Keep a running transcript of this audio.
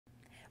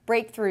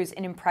breakthroughs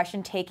in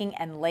impression taking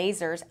and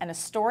lasers, and a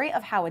story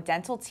of how a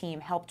dental team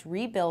helped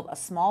rebuild a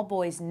small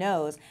boy's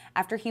nose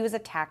after he was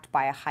attacked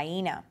by a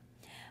hyena.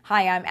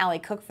 Hi, I'm Allie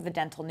Cook for the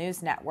Dental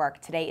News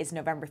Network. Today is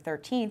November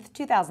 13th,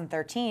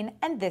 2013,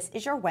 and this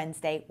is your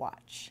Wednesday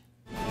Watch.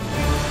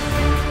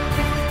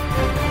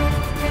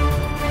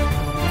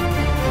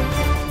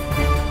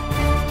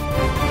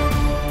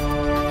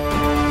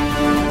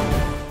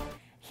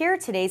 Here are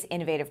today's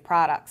innovative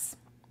products.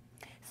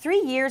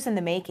 3 years in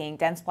the making,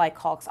 Dentsply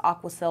Calk's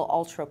Aquasil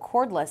Ultra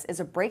Cordless is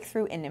a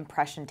breakthrough in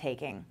impression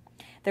taking.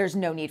 There's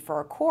no need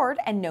for a cord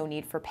and no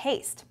need for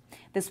paste.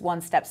 This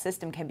one-step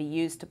system can be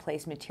used to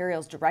place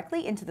materials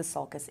directly into the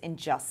sulcus in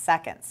just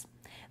seconds.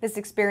 This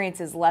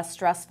experience is less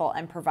stressful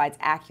and provides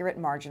accurate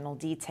marginal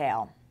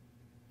detail.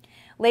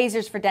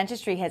 Lasers for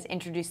Dentistry has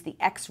introduced the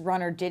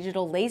X-Runner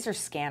Digital Laser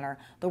Scanner,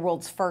 the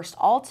world's first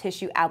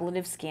all-tissue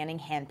ablative scanning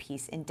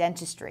handpiece in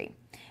dentistry.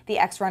 The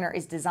X-Runner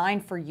is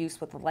designed for use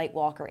with the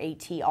Lightwalker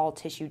AT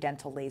all-tissue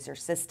dental laser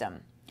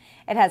system.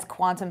 It has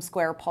quantum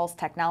square pulse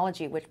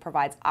technology, which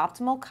provides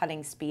optimal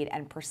cutting speed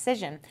and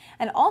precision,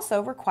 and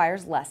also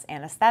requires less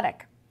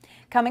anesthetic.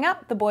 Coming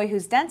up, the boy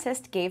whose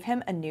dentist gave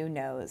him a new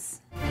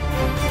nose.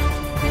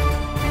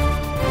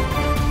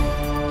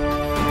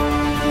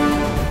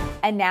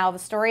 And now, the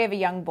story of a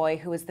young boy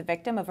who was the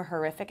victim of a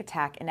horrific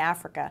attack in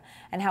Africa,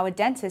 and how a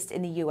dentist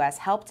in the U.S.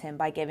 helped him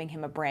by giving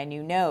him a brand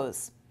new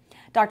nose.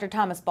 Dr.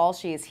 Thomas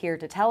Balshi is here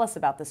to tell us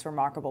about this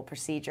remarkable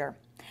procedure.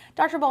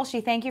 Dr.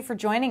 Balshi, thank you for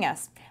joining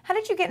us. How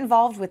did you get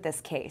involved with this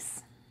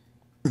case?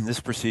 This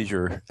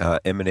procedure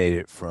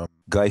emanated from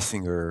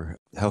Geisinger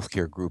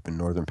Healthcare Group in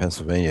northern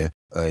Pennsylvania.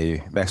 A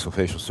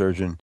maxillofacial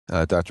surgeon,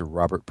 Dr.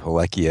 Robert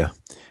Pileckia,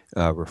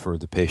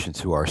 referred the patient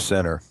to our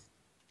center.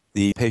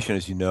 The patient,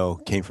 as you know,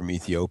 came from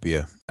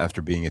Ethiopia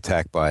after being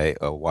attacked by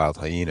a wild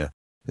hyena.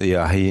 The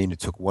hyena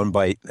took one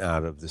bite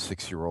out of the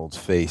 6-year-old's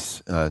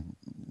face,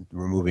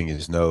 removing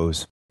his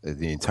nose,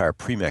 the entire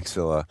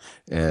premaxilla,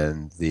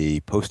 and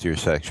the posterior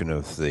section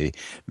of the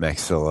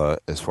maxilla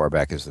as far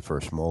back as the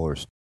first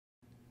molars.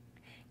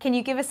 Can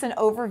you give us an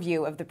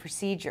overview of the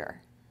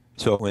procedure?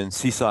 So when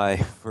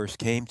Sisai first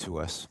came to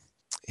us,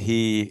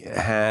 he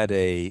had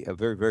a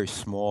very, very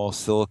small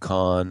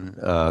silicone,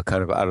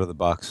 kind of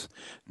out-of-the-box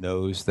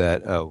nose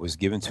that was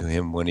given to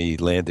him when he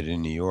landed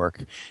in New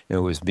York. It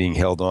was being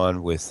held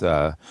on with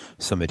some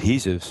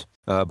adhesives,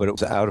 but it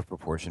was out of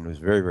proportion. It was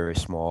very, very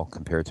small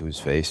compared to his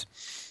face.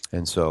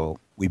 And so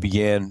we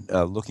began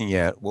looking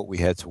at what we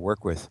had to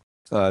work with.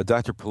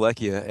 Dr.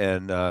 Pileckia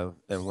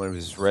and one of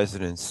his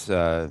residents,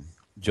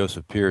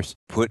 Joseph Pierce,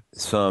 put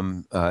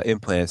some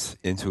implants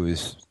into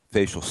his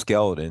facial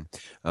skeleton,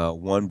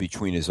 one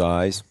between his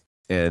eyes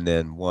and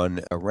then one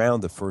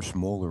around the first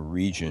molar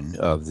region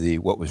of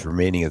what was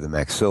remaining of the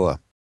maxilla.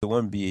 The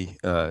one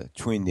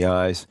between the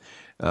eyes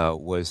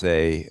was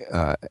a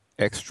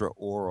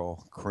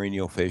extraoral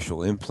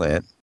craniofacial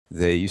implant.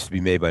 They used to be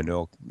made by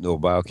Noel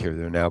Biocare.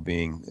 They're now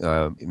being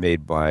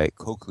made by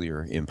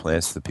Cochlear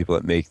Implants, the people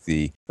that make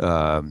the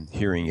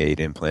hearing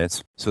aid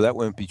implants. So that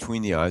went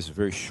between the eyes, a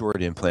very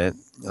short implant.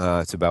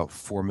 It's about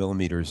 4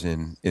 millimeters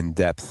in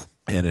depth,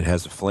 and it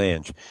has a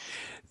flange.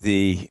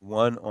 The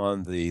one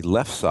on the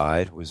left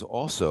side was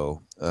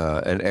also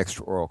an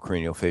extraoral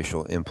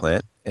craniofacial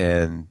implant,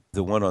 and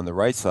the one on the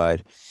right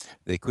side,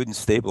 they couldn't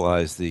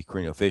stabilize the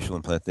craniofacial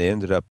implant. They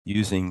ended up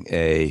using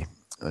a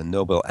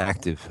Nobel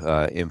Active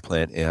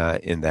implant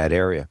in that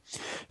area.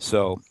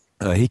 So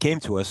he came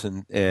to us,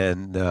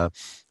 and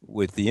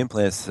with the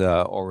implants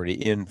already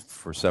in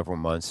for several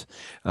months,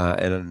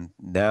 and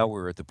now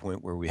we're at the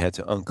point where we had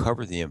to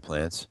uncover the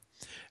implants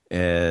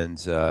and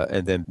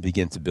then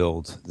begin to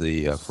build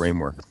the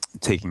framework,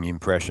 taking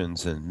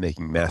impressions and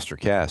making master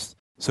casts.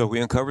 So we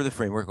uncovered the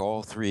framework.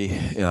 All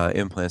 3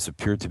 implants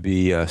appeared to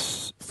be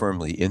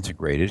firmly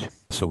integrated.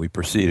 So we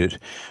proceeded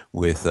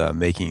with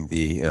making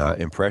the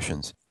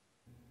impressions.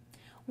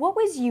 What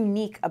was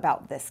unique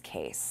about this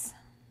case?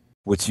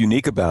 What's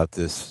unique about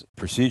this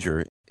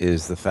procedure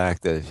is the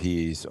fact that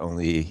he's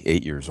only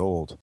 8 years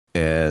old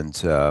and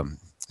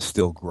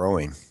still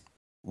growing.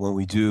 When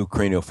we do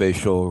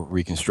craniofacial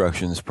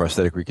reconstructions,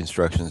 prosthetic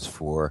reconstructions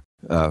for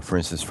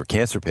instance, for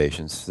cancer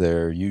patients,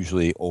 they're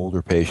usually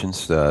older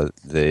patients.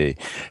 They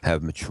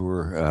have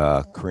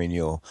mature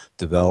cranial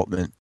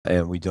development,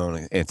 and we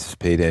don't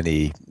anticipate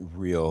any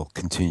real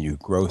continued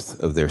growth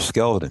of their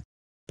skeleton.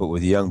 But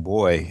with a young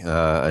boy,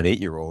 an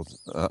 8-year-old,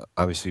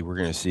 obviously we're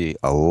going to see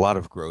a lot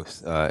of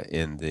growth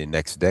in the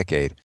next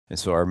decade. And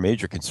so our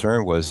major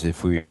concern was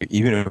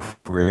even if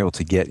we're able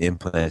to get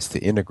implants to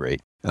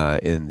integrate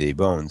in the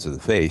bones of the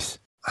face,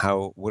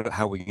 how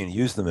are we going to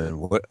use them, and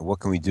what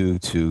can we do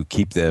to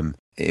keep them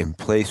in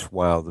place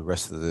while the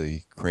rest of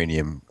the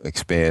cranium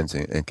expands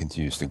and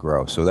continues to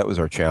grow? So that was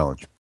our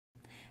challenge.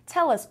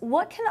 Tell us,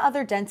 what can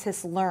other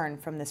dentists learn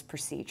from this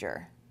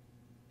procedure?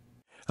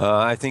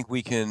 I think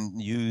we can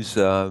use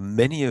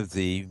many of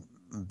the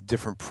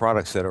different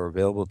products that are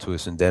available to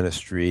us in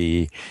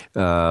dentistry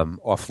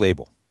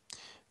off-label.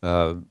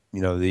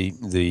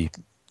 The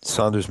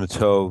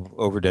Saunders-Matteau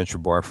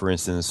overdenture bar, for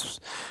instance,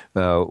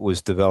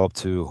 was developed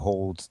to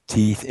hold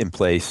teeth in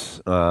place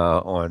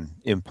on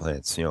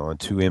implants, on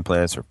 2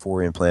 implants or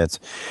 4 implants.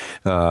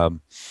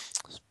 Um,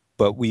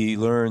 but we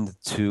learned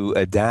to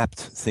adapt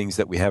things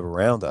that we have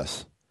around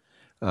us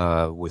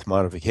with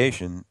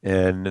modification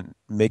and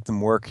make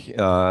them work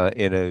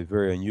in a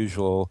very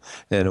unusual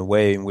and a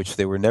way in which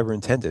they were never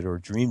intended or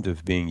dreamed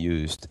of being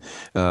used.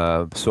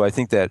 So I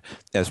think that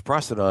as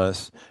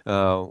prosthodontists,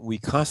 we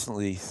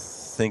constantly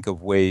think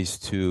of ways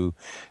to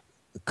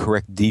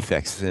correct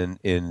defects in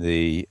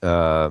the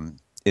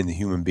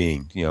human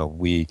being.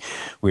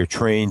 We're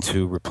trained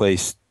to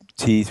replace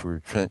teeth.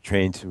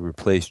 Trained to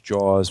replace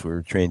jaws.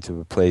 We're trained to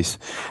replace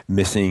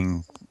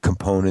missing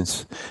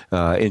components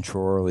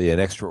intraorally and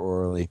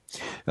extraorally.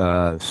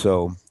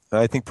 So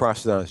I think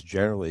prosthodontists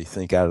generally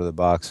think out of the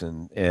box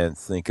and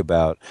think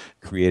about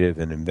creative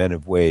and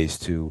inventive ways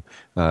to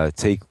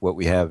take what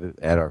we have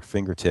at our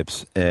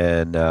fingertips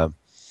and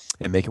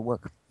make it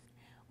work.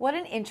 What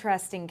an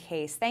interesting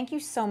case. Thank you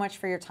so much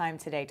for your time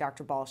today,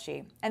 Dr.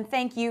 Balshi. And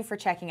thank you for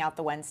checking out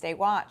the Wednesday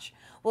Watch.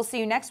 We'll see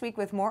you next week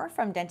with more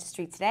from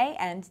Dentistry Today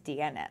and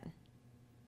DNN.